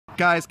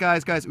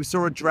Guys, we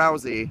saw a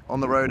Drowzee on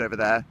the road over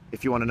there,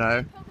 if you want to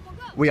know.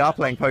 We are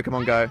playing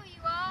Pokemon Go.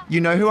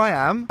 You know who I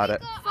am?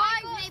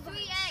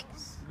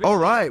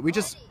 Alright,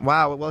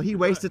 wow, well he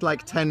wasted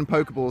like 10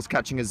 Pokeballs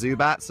catching a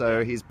Zubat,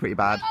 so he's pretty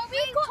bad. We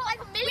got like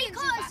a million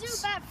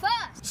Zubat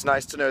first. It's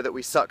nice to know that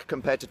we suck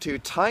compared to 2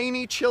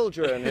 tiny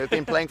children who have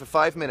been playing for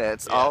 5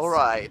 minutes. Yes.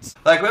 Alright.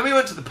 Like when we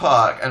went to the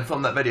park and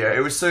filmed that video,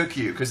 it was so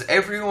cute, because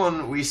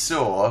everyone we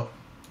saw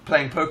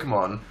playing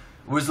Pokemon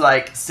was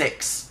like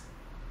 6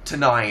 to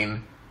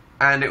 9,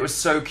 and it was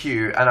so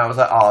cute, and I was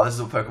like, oh, this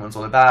is what Pokemon's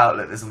all about.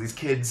 Look, there's all these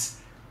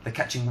kids, they're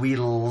catching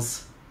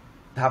Weedles,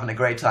 they're having a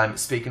great time.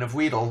 Speaking of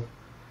Weedle,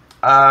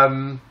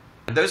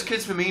 those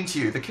kids were mean to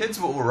you. The kids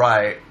were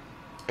alright.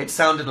 It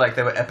sounded like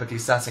they were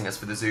epically sassing us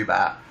for the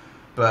Zubat,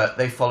 but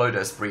they followed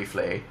us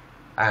briefly,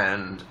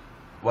 and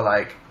were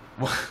like,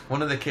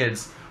 one of the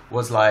kids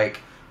was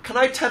like, can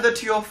I tether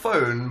to your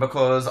phone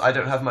because I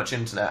don't have much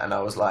internet? And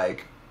I was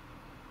like,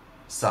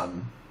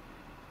 son,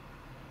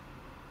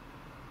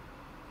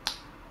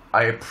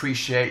 I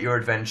appreciate your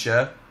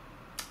adventure.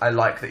 I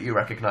like that you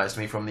recognized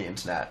me from the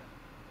internet,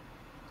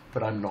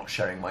 but I'm not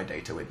sharing my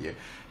data with you.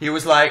 He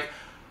was like,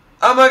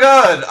 oh my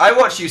god, I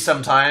watch you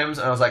sometimes.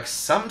 And I was like,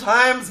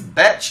 sometimes,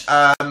 bitch.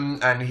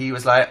 And he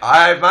was like,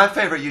 my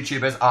favorite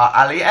YouTubers are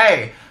Ali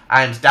A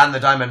and Dan the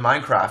Diamond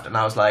Minecraft. And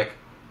I was like,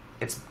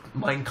 it's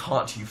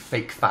Minecart, you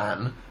fake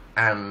fan.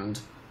 And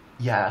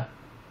yeah,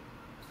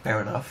 fair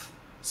enough.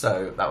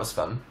 So that was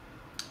fun.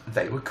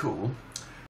 They were cool.